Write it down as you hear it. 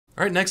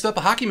All right, next up, a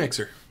hockey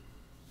mixer.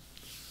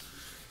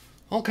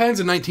 All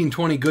kinds of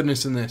 1920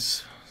 goodness in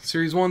this.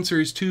 Series 1,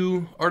 Series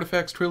 2,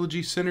 Artifacts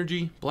Trilogy,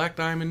 Synergy, Black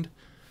Diamond,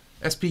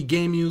 SP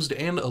Game Used,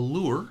 and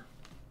Allure.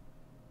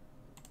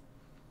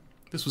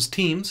 This was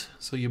teams,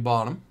 so you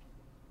bought them.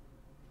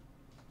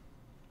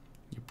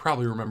 You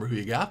probably remember who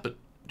you got, but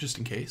just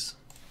in case.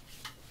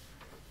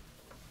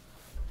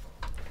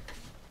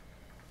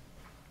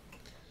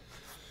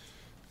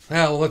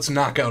 Well, let's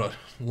knock out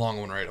a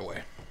long one right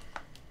away.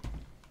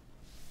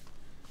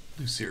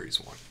 Do Series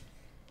 1.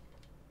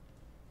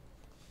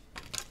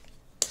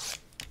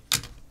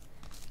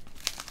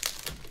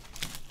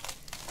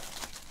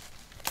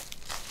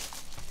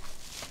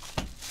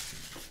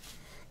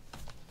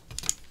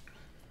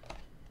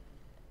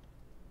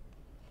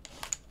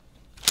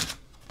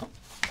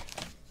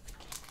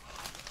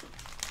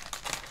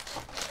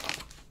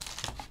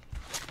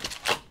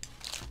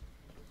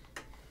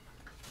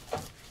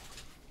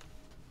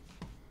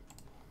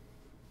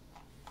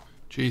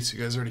 Jeez, you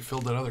guys already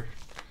filled that other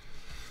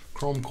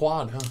chrome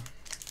quad, huh?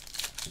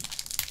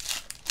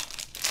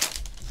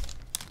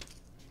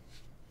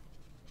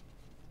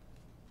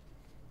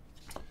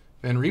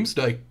 Van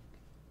Riemsdyk,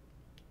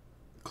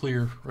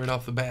 clear right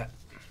off the bat.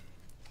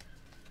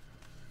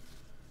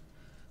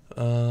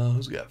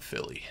 Who's got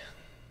Philly?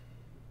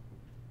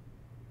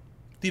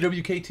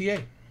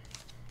 DWKTA.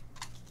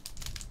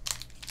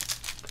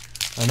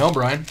 I know,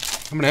 Brian.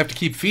 I'm going to have to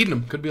keep feeding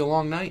him. Could be a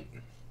long night.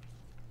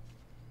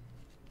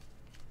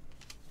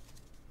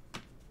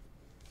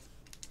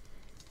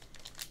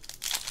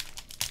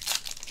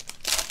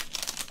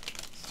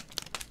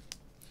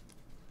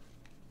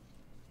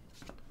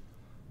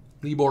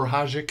 Libor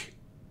Hajic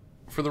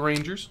for the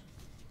Rangers.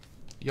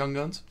 Young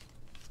Guns.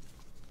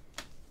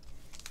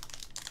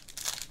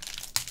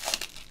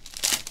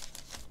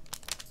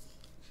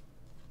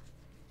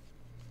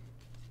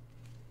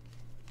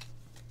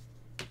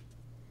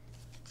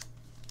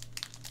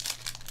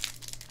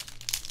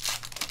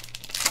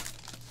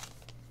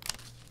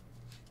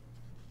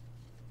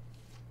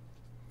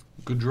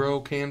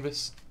 Goudreau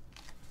canvas.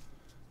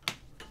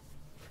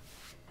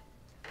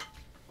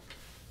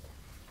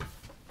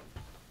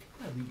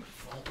 Leave my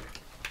phone.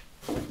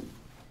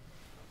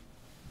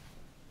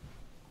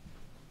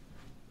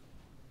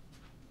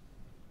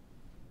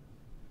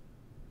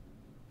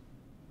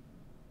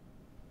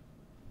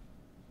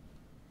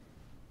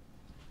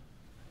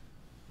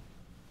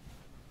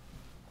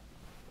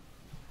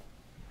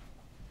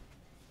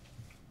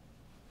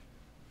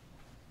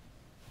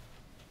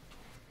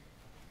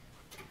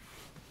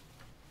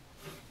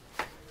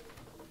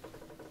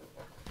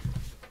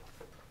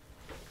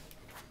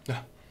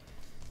 Yeah.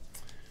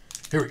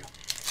 Here we go.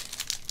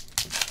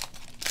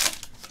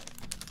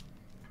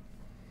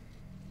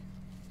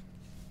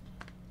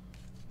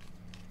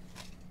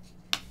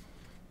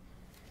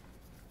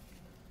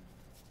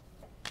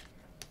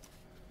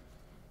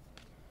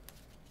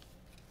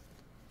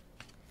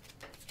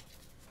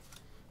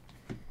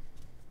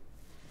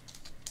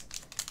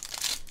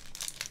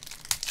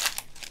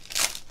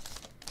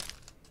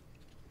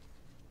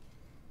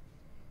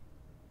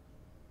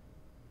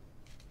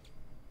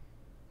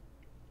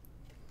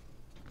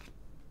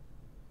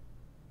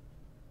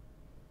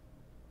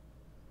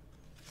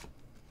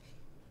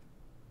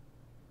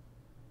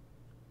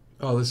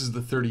 Oh, this is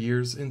the 30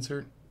 years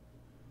insert?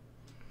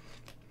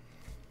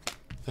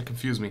 That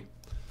confused me.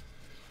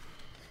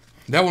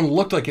 That one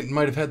looked like it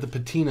might have had the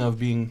patina of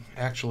being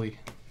actually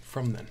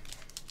from then.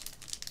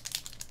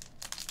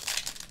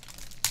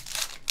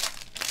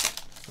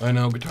 I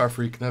know, Guitar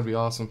Freak. That'd be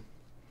awesome.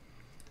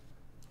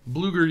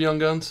 Bluger Young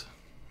Guns.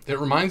 It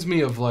reminds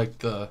me of like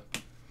the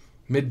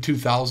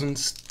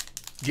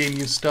mid-2000s game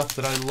use stuff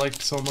that I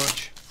liked so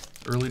much.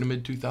 Early to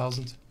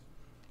mid-2000s.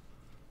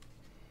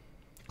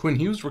 Quinn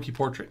Hughes, Rookie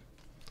Portrait.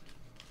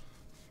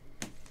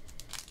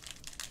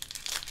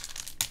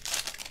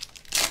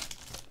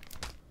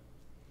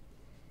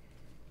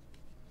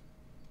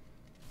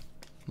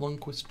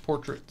 Lundqvist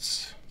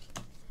Portraits.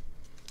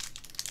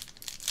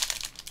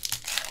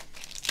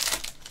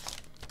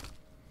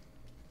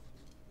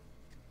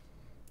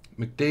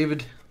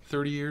 McDavid,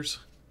 30 years.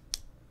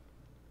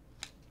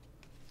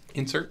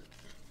 Insert.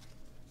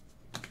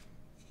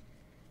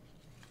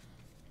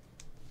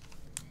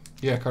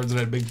 Yeah, cards that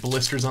had big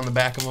blisters on the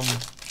back of them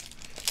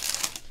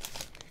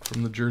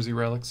from the Jersey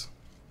Relics.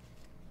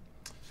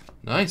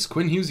 Nice.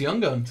 Quinn Hughes Young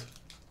Guns.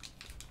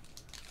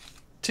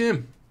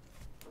 Tim.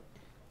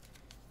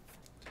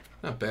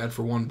 Not bad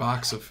for one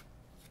box of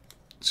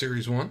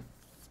Series 1.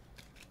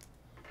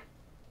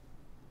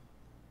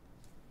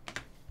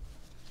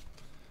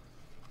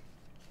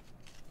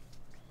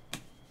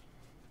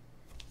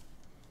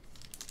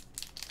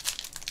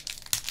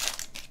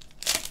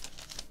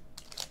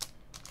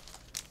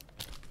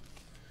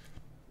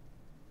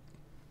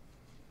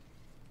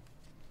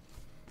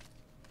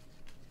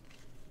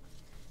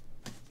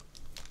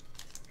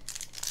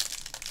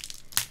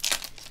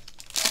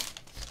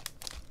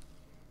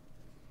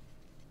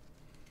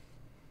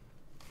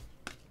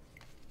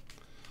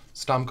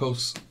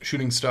 Stamkos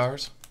Shooting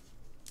Stars.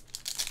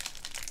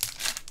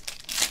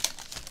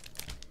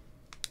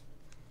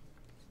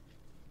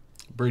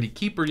 Brady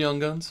Keeper Young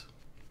Guns.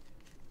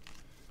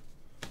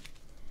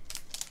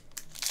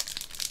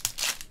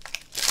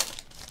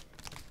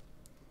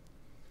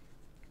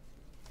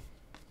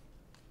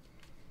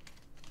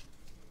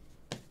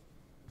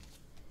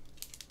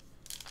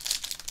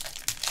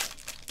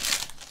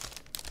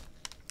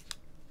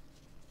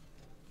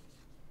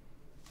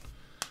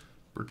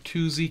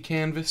 Bertuzzi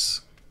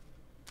canvas.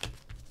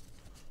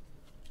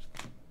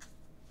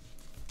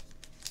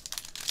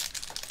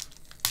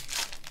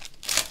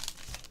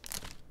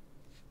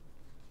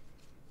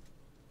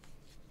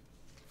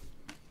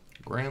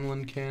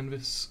 Granlund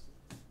canvas.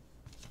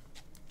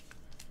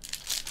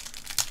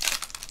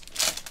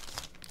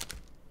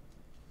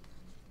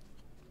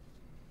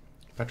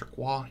 Patrick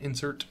Waugh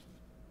insert.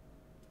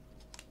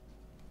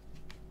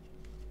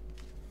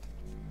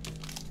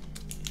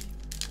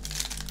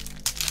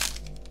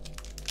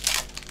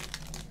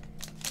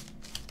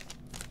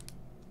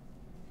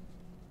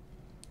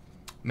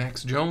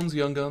 Max Jones,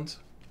 Young Guns.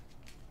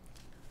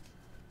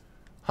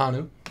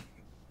 Hanu,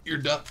 your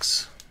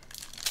Ducks.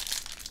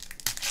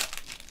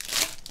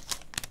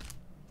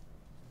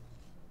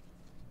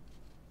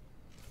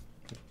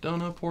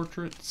 McDonough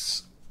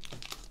portraits.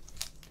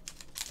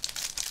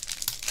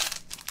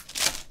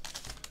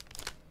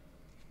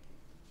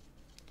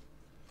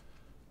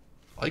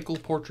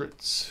 Eichel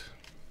portraits.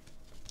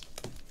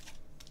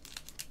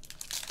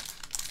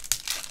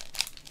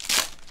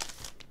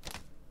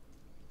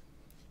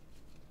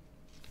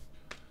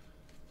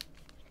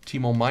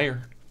 Timo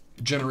Meier,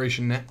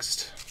 Generation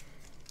Next.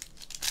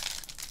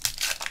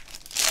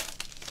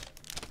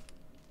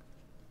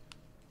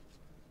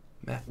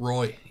 Matt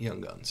Roy,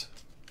 Young Guns.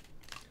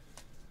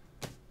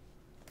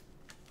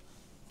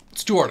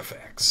 Let's do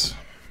artifacts.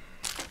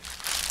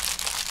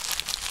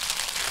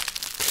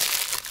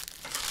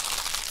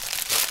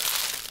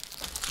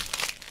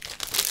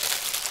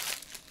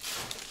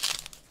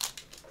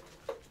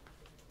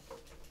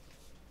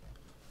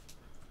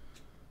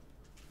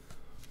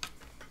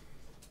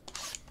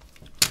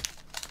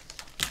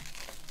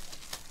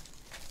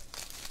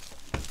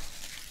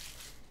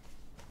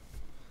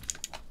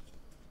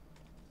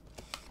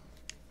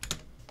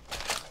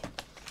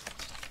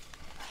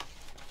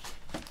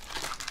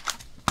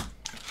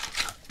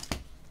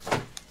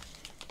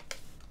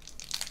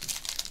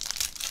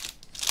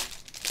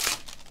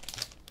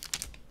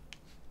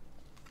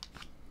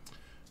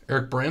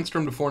 Eric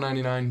Brandstrom to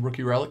 499,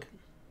 rookie relic.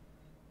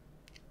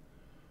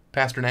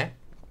 Pasternak,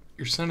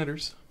 your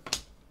Senators.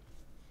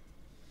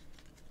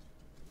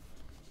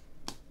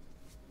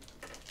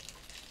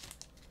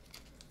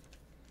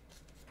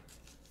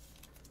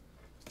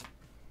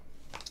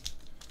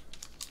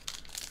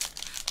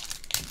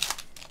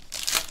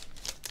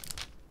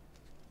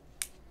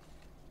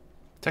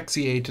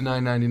 Texier to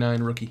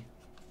 999, rookie.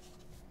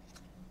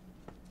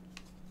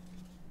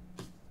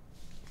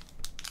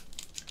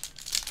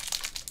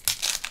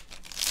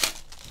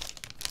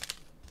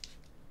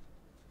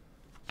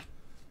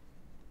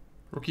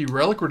 Rookie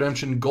Relic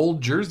Redemption gold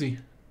jersey,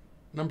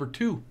 number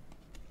 2.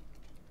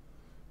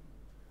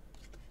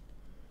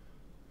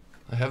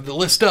 I have the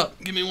list up.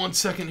 Give me 1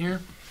 second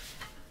here.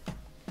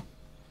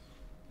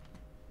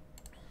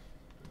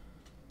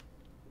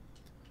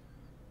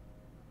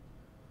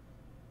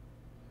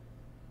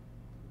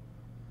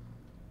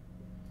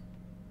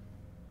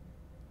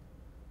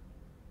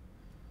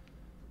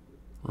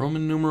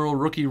 Roman numeral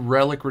rookie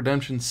relic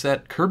redemption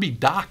set. Kirby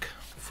Doc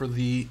for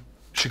the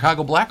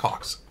Chicago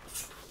Blackhawks.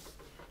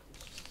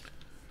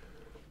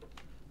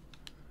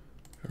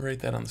 I'll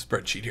write that on the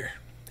spreadsheet here.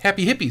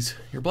 Happy Hippies,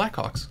 your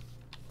Blackhawks.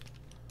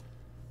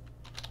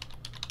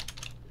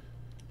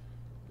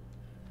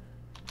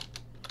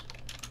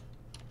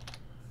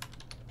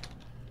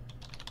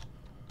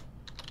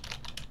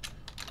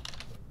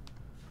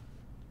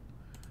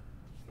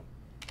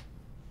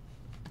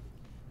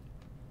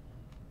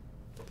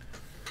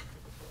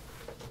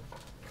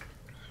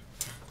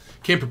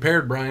 Came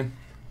prepared, Brian.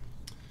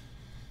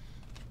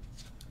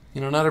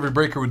 You know, not every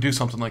breaker would do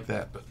something like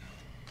that, but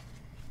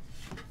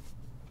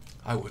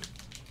I would.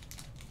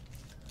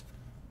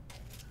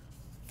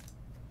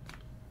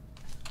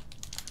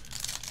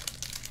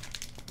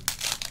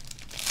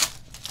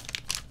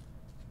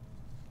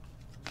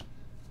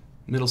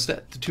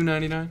 Middlestat to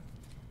 299.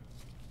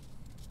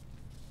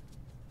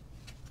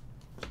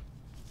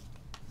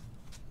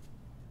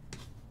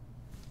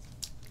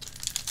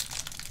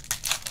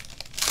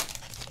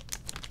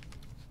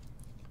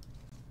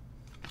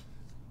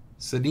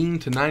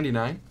 Sedin to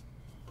 99.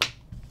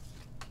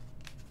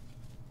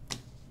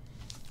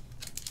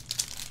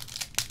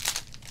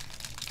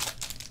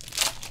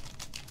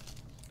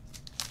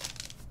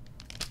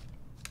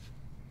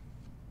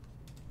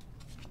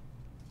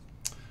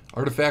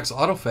 Artifacts,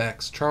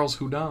 Autofacts, Charles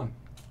Hudon.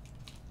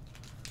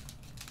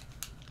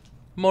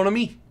 Mon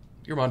ami,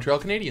 your Montreal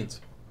Canadiens.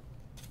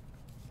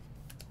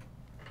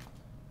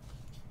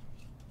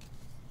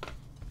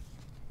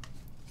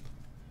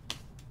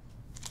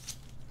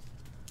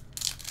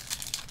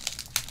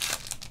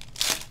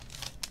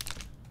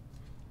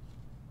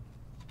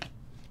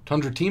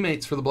 Tundra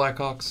teammates for the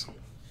Blackhawks,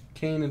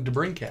 Kane and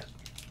DeBrincat.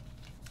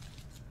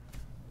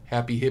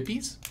 Happy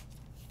Hippies.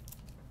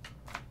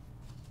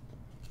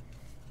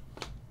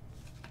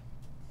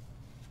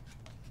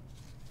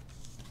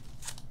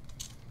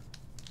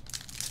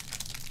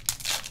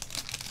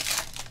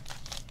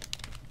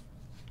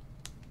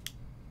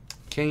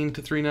 Kane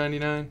to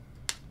 $3.99.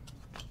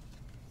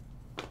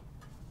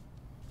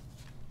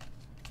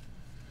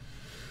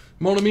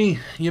 Mon ami,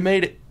 you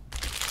made it.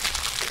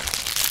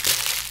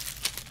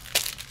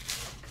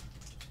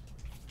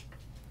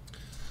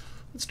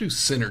 Let's do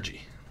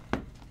Synergy.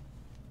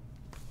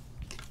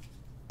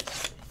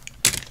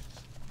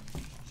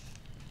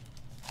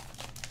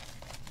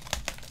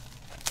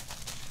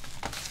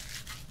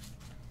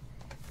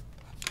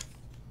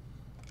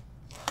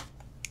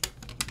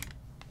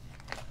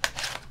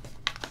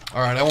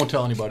 All right, I won't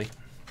tell anybody.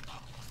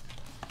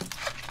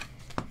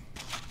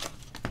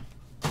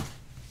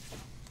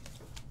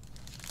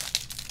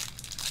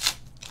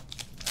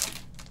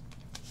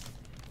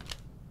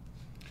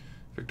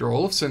 Victor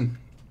Olofsson,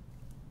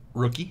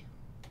 rookie.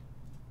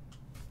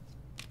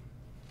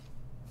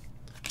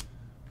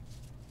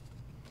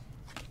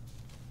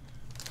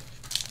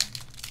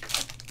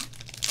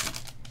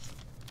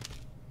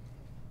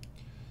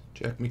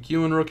 Jack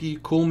McEwen, rookie.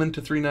 Kuhlman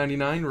to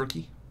 $3.99,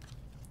 rookie.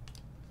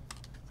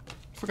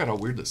 Forgot how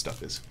weird this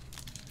stuff is.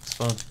 It's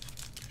fun.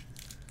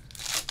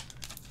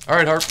 All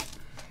right, Harp.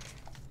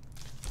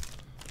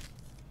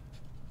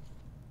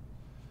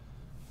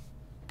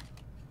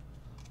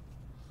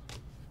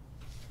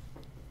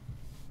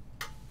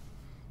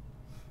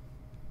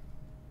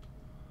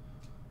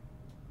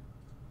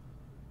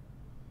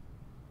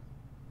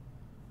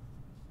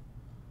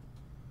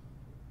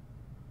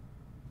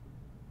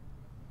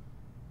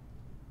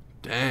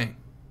 Dang.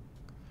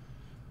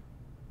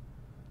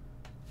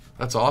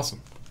 That's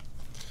awesome.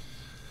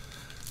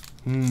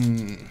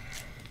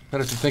 I'd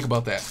have to think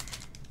about that.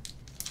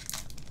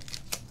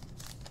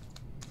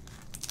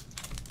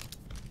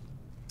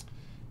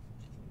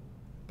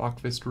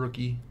 Bachfist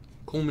rookie.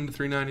 Coleman to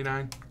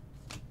 $3.99.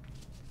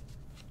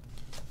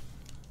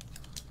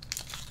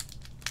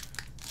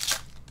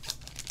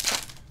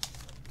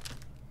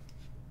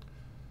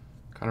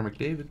 Connor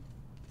McDavid.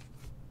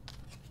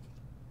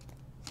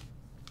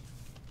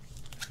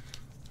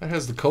 That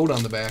has the code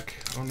on the back.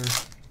 I wonder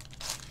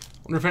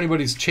if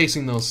anybody's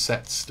chasing those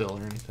sets still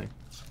or anything.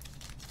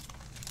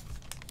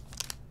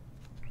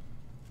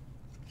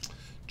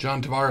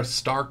 John Tavares,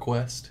 Star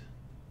Quest.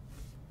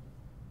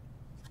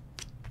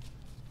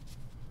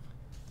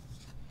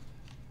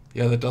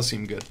 Yeah, that does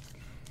seem good.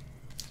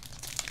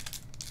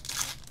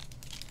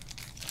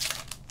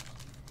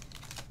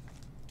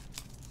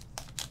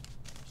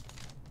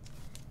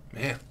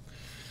 Man,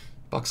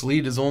 Bucks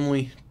lead is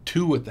only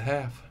 2 at the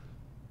half.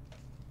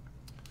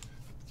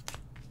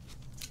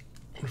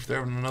 What if they're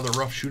having another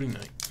rough shooting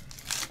night?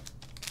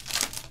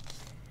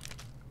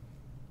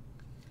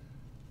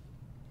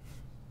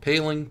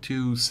 Paling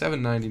to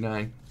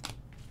 $7.99.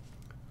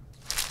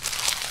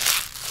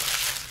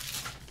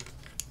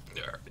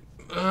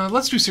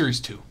 Let's do Series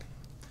 2.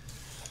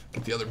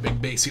 Get the other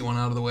big basey one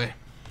out of the way.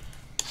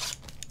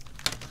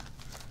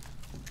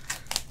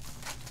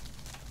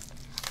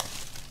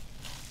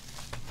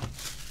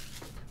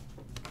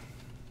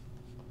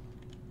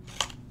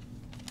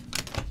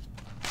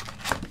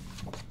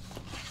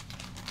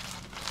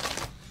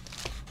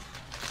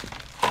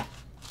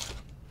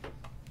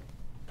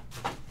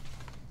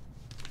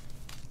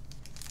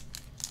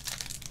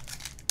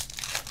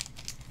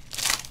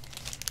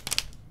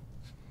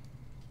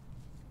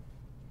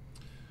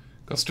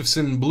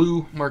 Gustafsson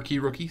Blue Marquee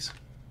Rookies.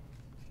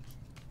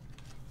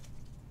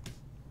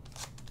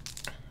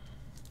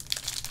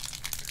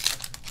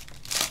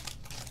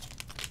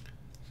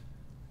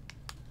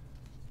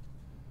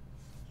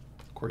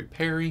 Corey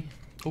Perry,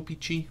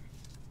 Opeachy.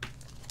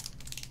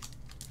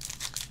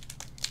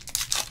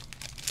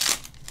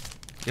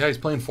 Yeah, he's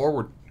playing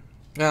forward.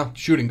 Well,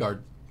 shooting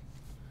guard.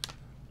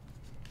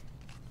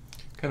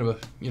 Kind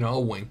of a, a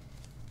wing.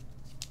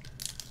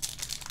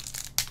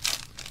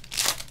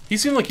 He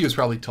seemed like he was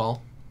probably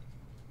tall.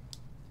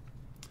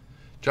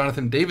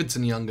 Jonathan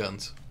Davidson, Young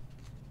Guns.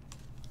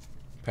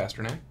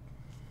 Pasternak.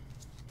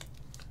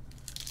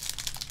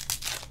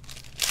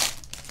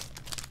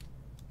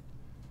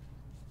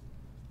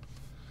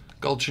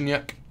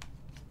 Galchenyuk,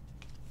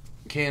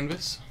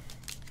 Canvas.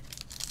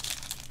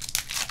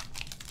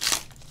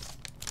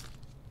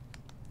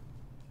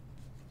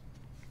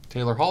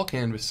 Taylor Hall,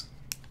 Canvas.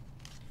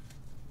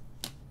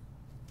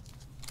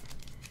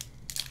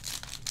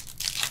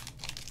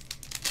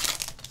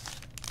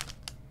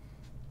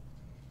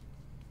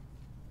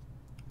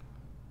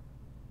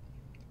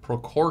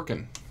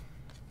 Prokhorkin.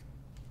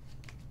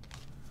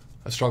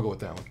 I struggle with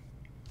that one.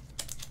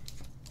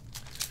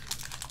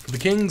 For the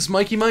Kings,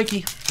 Mikey.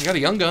 You got a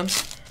Young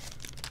Guns.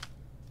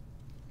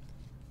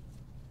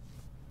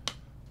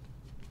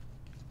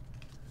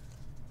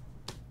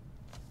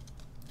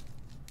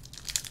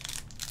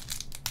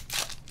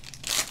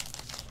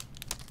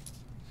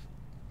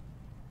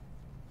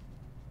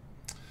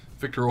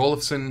 Victor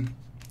Olofsson,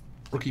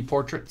 Rookie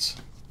Portraits.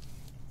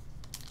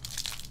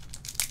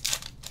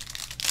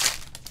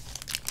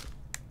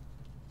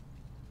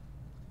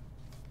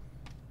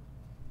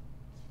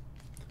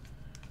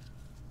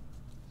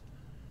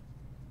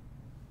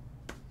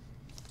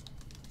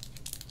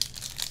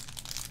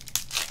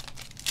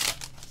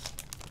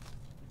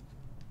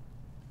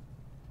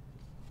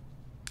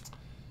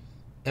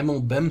 Emil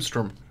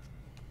Bemstrom.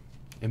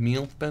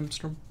 Emil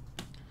Bemstrom.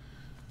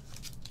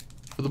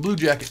 For the Blue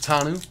Jackets,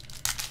 Hanu.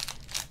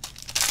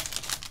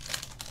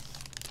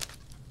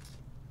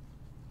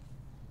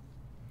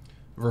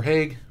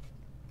 Verhaeg.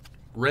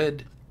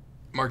 Red.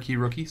 Marquee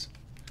rookies.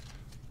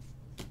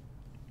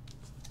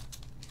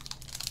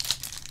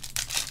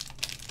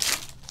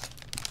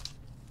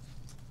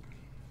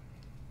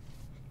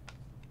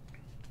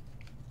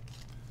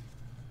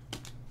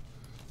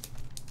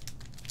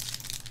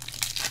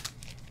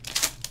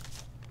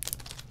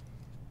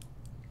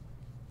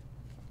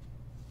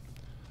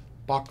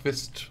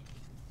 Bachvist,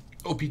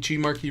 OPG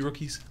marquee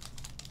rookies.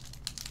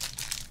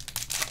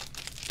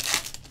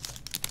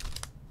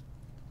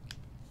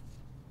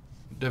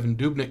 Devin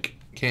Dubnyk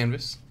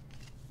canvas.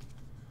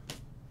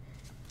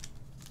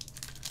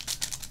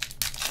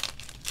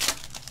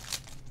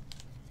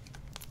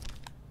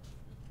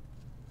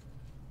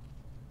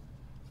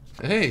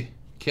 Hey,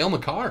 Cale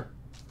Makar.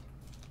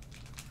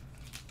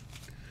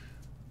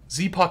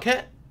 Z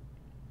Paquette.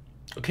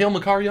 Cale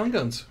Makar Young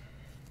Guns.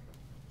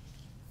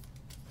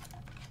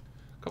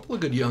 Couple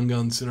of good Young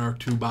Guns in our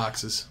 2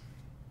 boxes.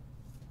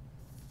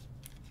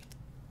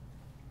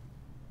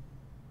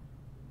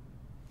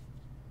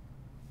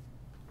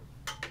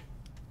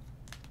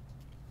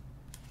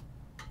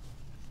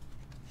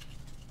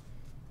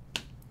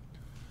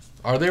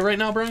 Are they right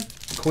now, Brian?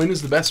 Quinn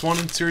is the best one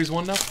in Series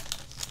 1 now?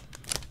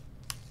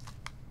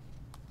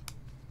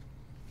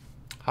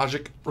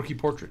 Hajic rookie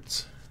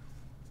portraits.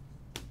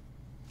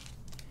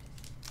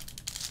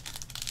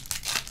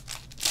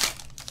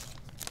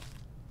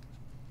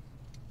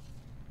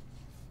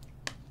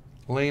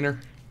 Laner.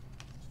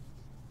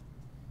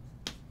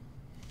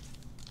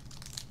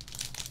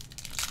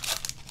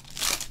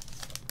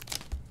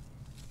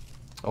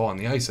 Oh, on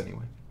the ice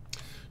anyway.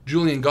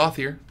 Julian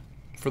Gauthier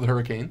for the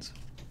Hurricanes.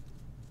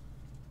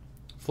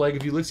 Flag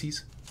of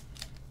Ulysses.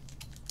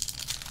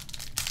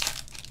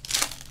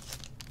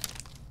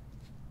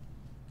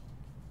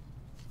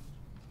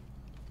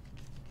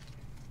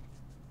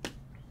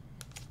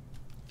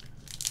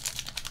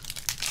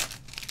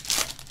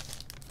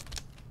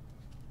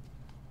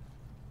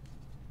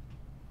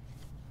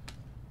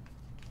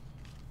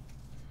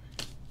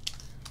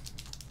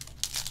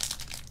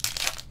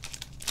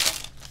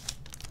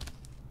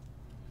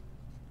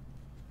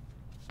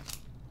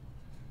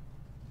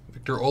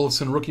 Victor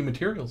Olofsson rookie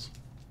materials.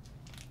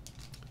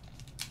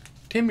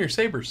 Tim, your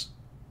Sabres.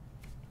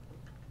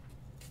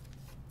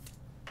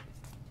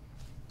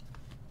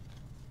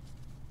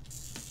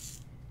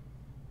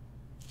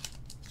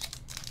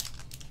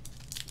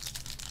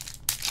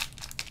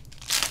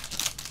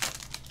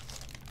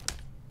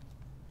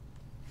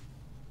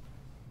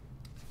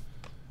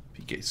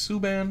 PK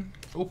Subban,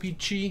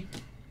 OPG.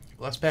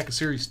 Last pack of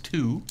Series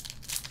 2.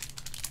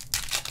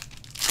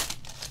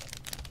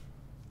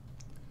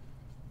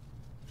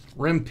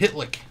 Rem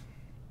Pitlick.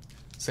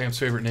 Sam's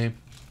favorite name.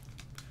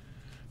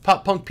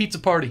 Pop Punk Pizza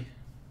Party.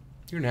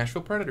 Your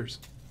Nashville Predators.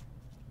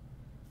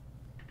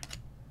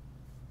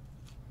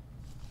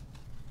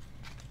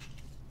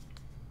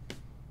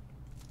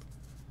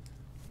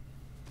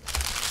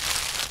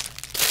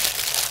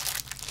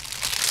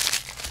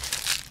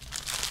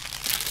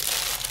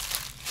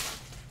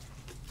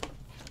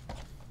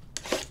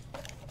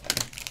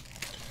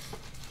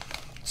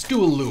 Let's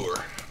do a lure.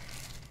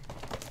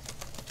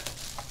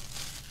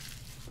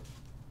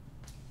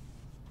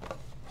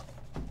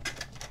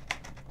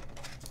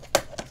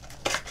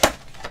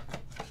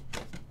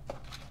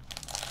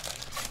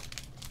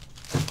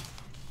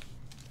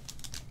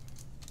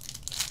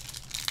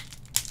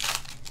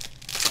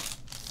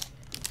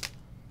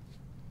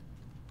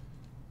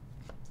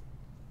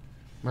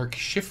 Mark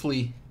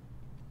Schifley,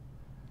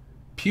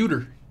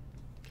 Pewter.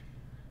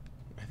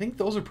 I think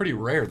those are pretty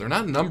rare. They're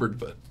not numbered,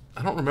 but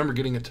I don't remember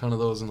getting a ton of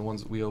those in the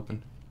ones that we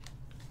opened.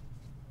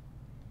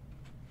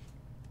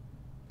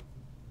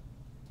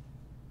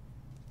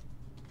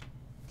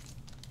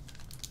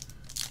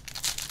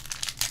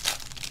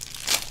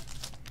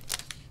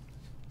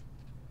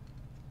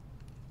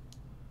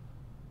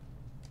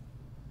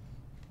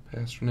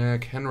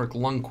 Pasternak, Henrik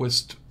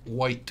Lundqvist,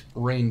 White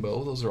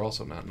Rainbow. Those are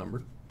also not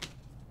numbered.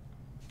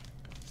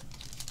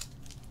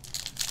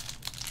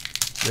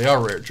 They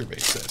are rare, Gervais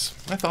says.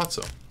 I thought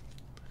so.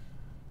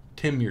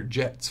 Tim, your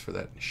Jets for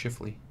that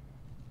Schifley.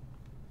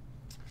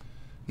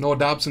 Noah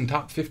Dobson,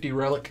 top 50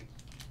 relic.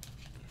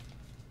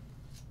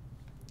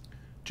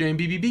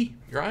 JMBBB,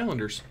 your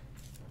Islanders.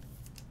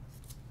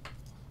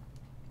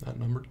 Not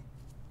numbered.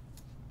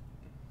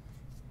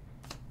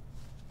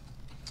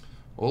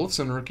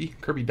 Olofsson rookie.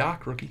 Kirby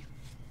Doc rookie.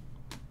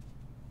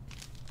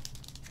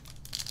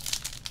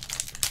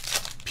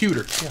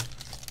 Pewter, yeah.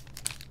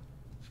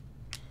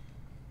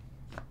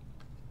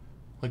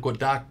 Like what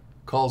Doc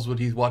calls what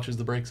he watches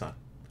the breaks on.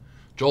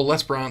 Joel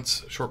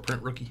Lesbrance, short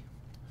print rookie.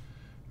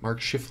 Mark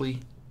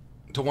Schifley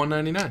to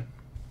 199.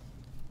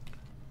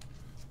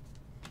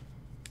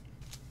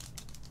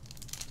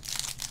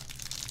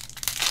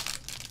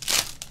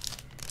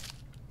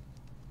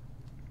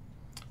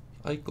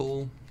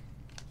 Eichel.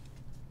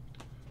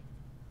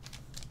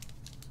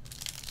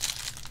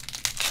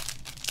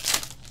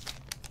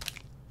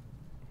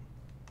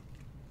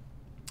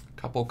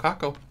 Capo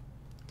Caco.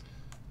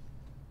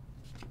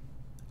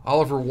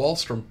 Oliver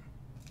Wahlstrom.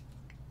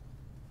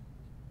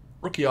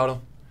 Rookie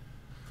auto.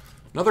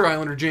 Another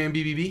Islander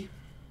JMBBB.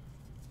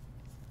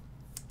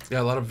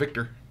 Yeah, a lot of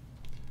Victor.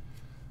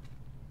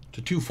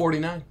 To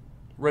 249.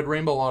 Red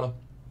Rainbow auto.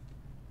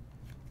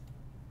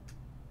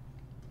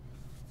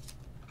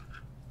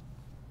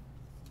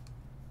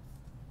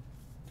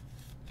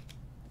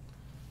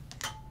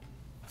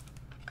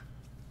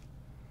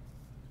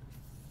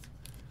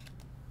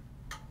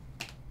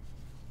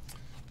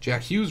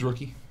 Jack Hughes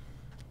rookie.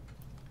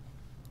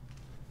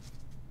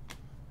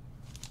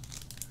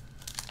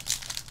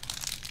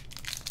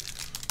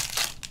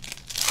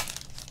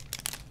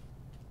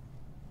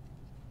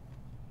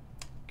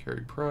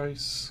 Carey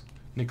Price,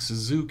 Nick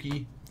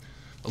Suzuki.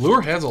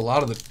 Allure has a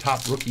lot of the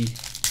top rookie.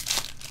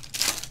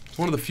 It's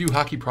one of the few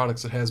hockey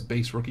products that has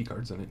base rookie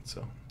cards in it,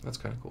 so that's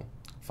kind of cool.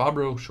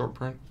 Fabro, short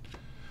print.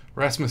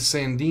 Rasmus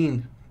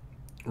Sandin,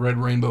 Red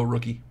Rainbow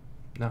rookie.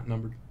 Not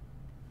numbered.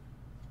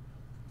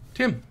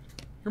 Tim,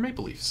 your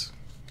Maple Leafs.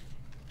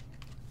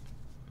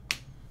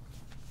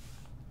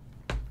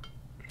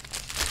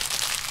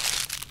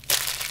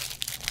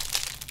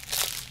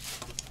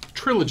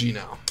 Trilogy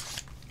now.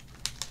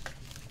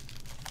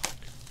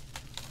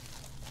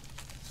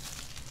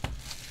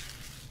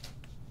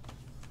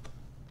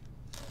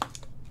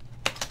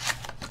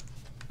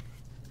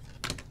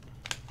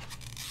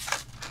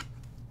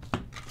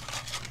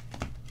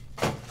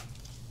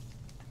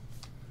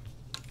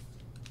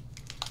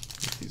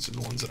 These are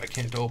the ones that I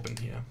can't open,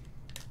 yeah.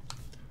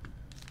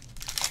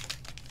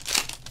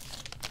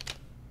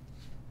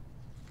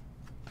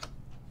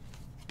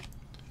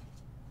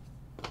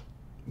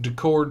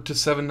 Decord to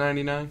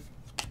 $7.99.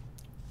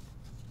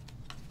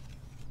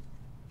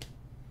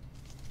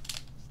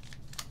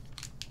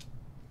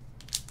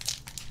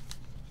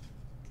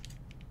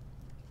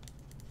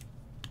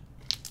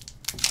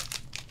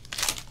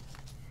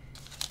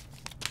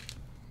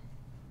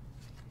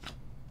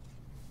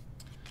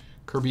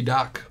 Kirby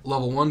Doc,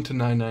 level 1 to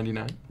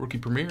 $9.99. Rookie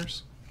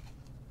premieres.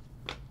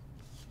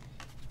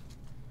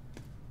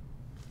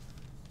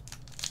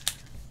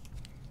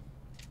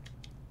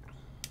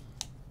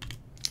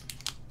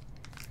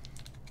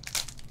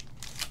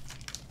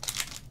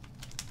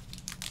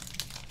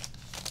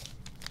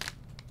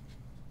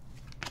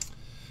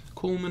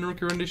 Coleman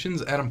rookie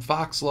renditions. Adam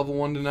Fox, level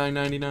 1 to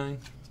 $9.99.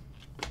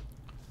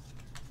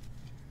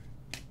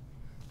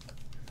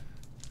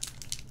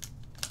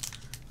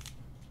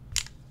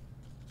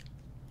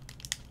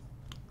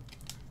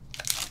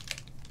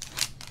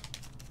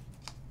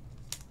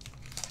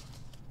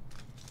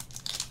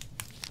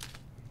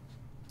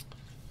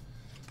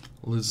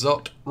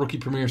 Lizotte rookie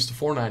premieres to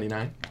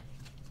 $4.99.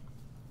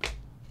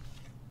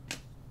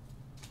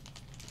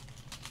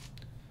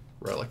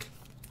 Relic.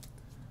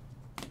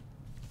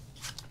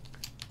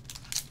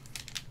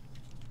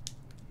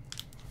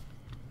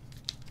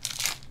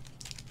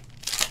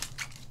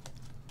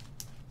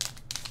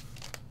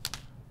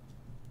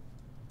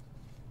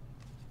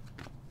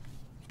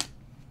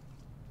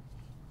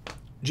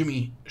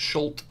 Jimmy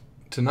Schultz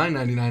to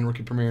 $9.99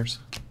 rookie premieres.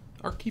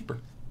 Our keeper.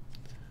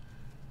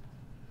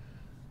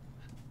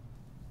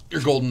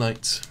 Your Golden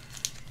Knights.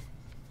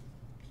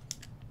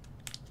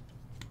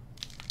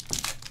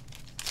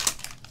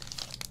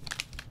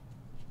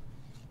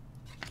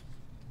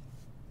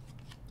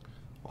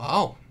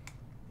 Wow.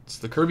 It's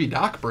the Kirby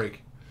Doc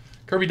break.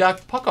 Kirby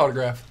Doc puck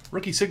autograph.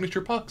 Rookie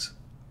signature pucks.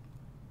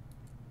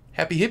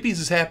 Happy Hippies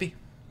is happy.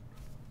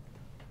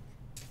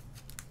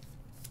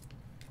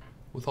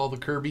 With all the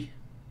Kirby.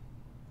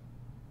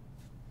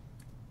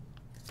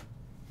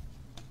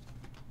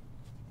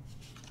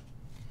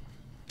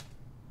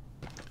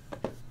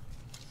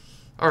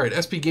 All right,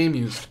 SP Game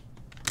Used.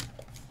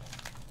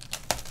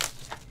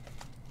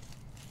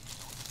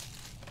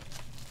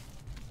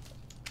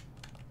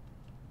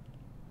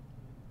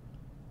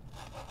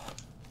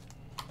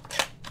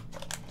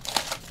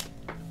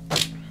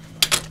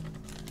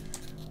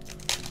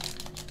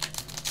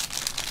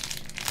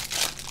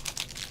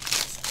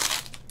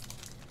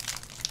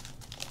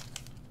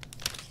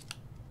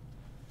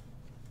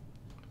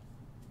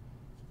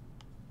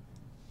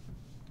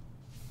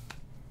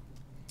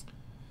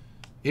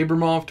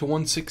 Abramov to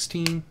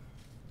 116.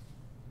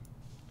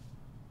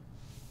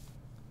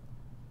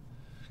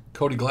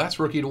 Cody Glass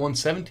rookie to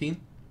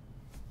 117.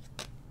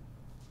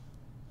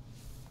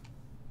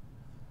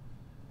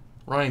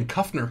 Ryan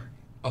Kuffner,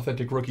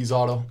 authentic rookies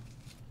auto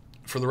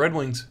for the Red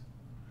Wings.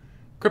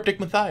 Cryptic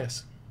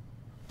Matthias.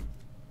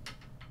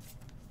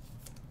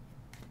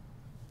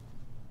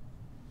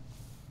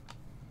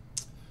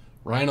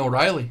 Ryan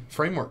O'Reilly,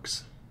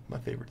 Frameworks, my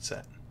favorite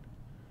set.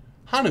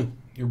 Hanu,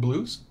 your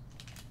Blues.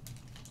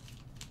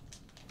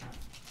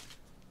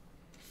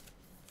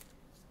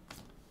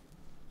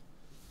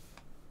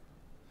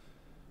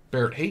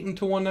 Barrett Hayton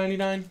to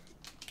 199.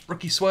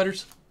 Rookie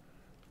sweaters.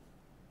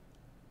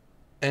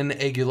 And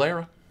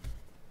Aguilera.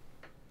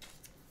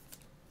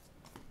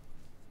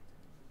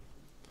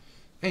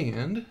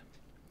 And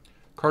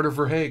Carter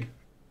Verhaeghe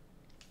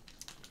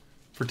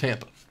for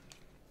Tampa.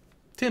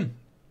 Tim,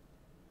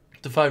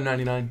 to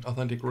 $5.99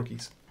 authentic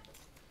rookies.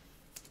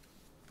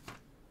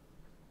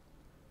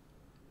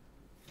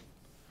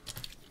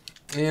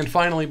 And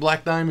finally,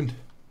 Black Diamond.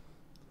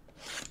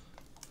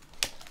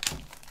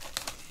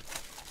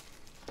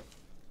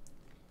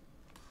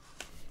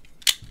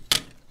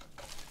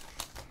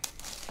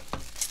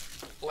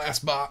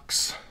 Last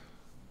box.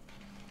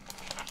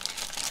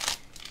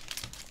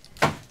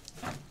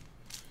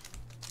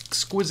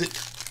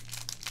 Exquisite.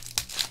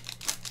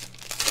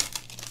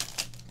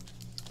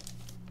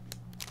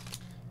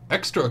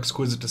 Extra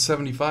exquisite to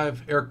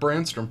 75, Eric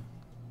Brandstrom.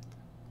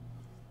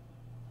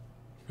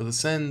 For the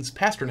Sens,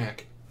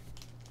 Pasternak.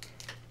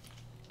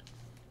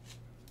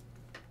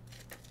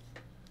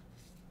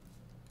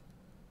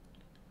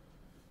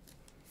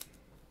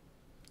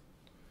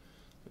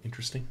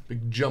 Interesting.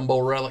 Big jumbo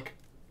relic.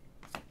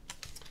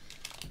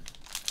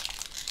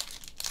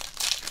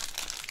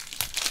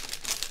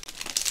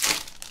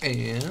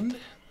 And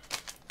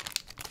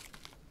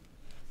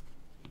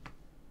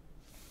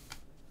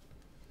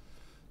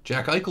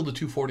Jack Eichel to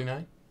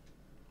 249.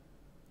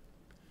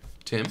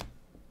 Tim.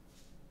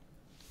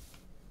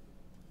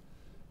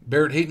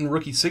 Barrett Hayton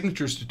rookie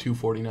signatures to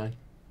 249.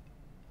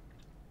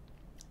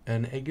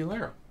 And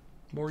Aguilera.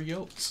 More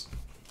Yotes.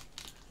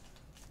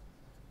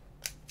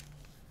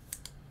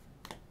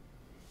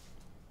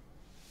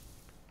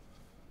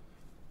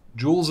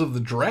 Jewels of the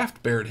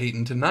Draft Barrett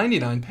Hayton to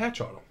 99 patch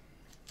auto.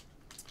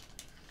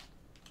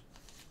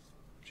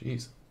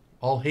 Jeez.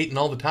 All Hayton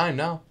all the time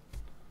now.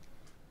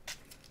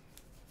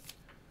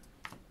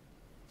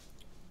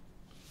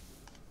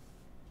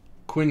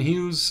 Quinn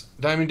Hughes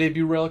Diamond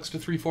Debut Relics to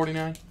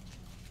 349.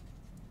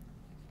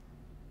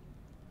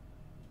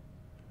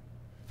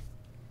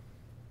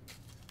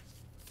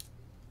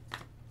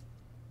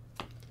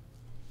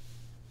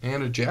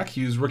 And a Jack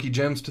Hughes Rookie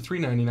Gems to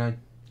 399.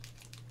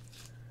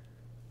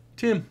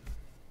 Tim.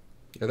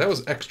 Yeah, that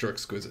was extra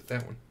exquisite,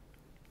 that one.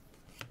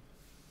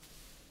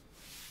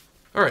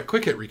 All right,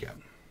 quick hit recap.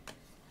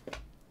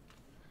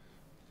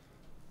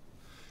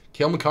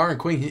 Cale Makar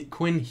and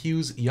Quinn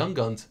Hughes Young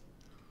Guns.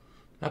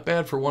 Not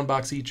bad for one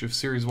box each of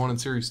Series 1 and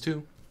Series 2.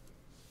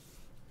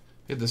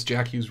 We had this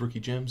Jack Hughes Rookie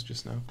Gems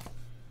just now.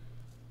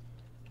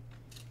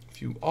 A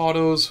few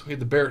autos. We had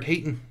the Barrett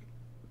Hayton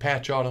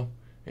patch auto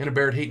and a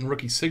Barrett Hayton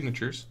Rookie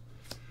Signatures.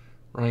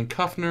 Ryan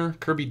Kuffner,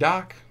 Kirby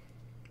Doc,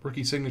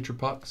 Rookie Signature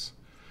Pucks.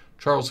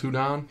 Charles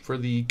Hudon for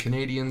the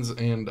Canadians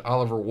and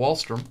Oliver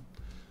Wahlstrom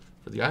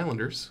for the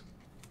Islanders.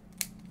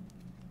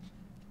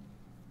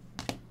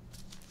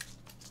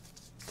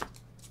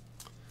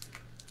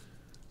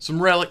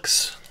 Some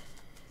relics.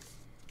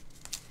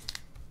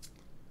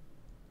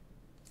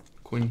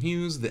 Quinn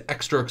Hughes, the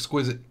extra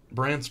exquisite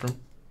Brandstrom.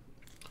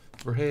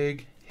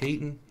 Verhaeg,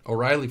 Hayton,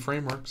 O'Reilly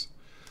Frameworks.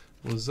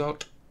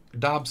 Lizotte,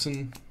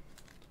 Dobson,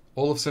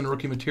 Olofsson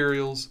Rookie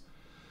Materials.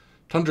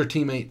 Tundra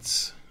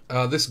Teammates.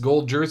 This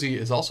gold jersey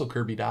is also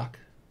Kirby Doc.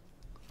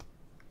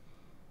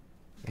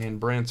 And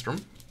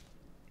Brandstrom.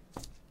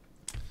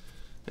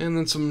 And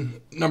then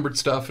some numbered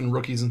stuff and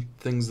rookies and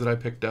things that I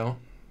picked out.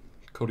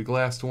 Cody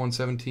Glass to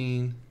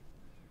 117.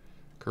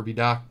 Kirby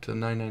Doc to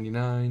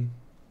 999.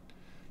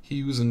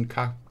 Hughes and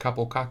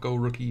Capo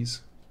Caco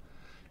rookies.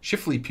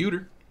 Shifley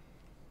Pewter.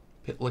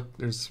 Pitlick,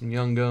 there's some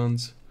Young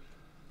Guns.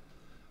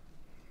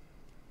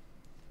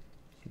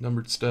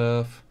 Numbered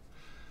stuff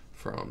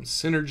from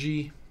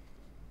Synergy.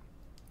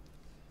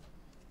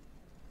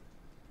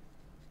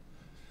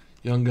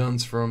 Young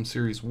Guns from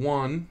Series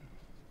 1.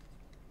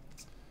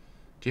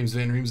 James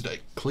Van Riemsdyk,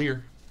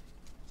 clear.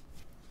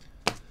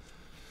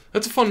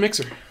 That's a fun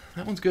mixer.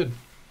 That one's good.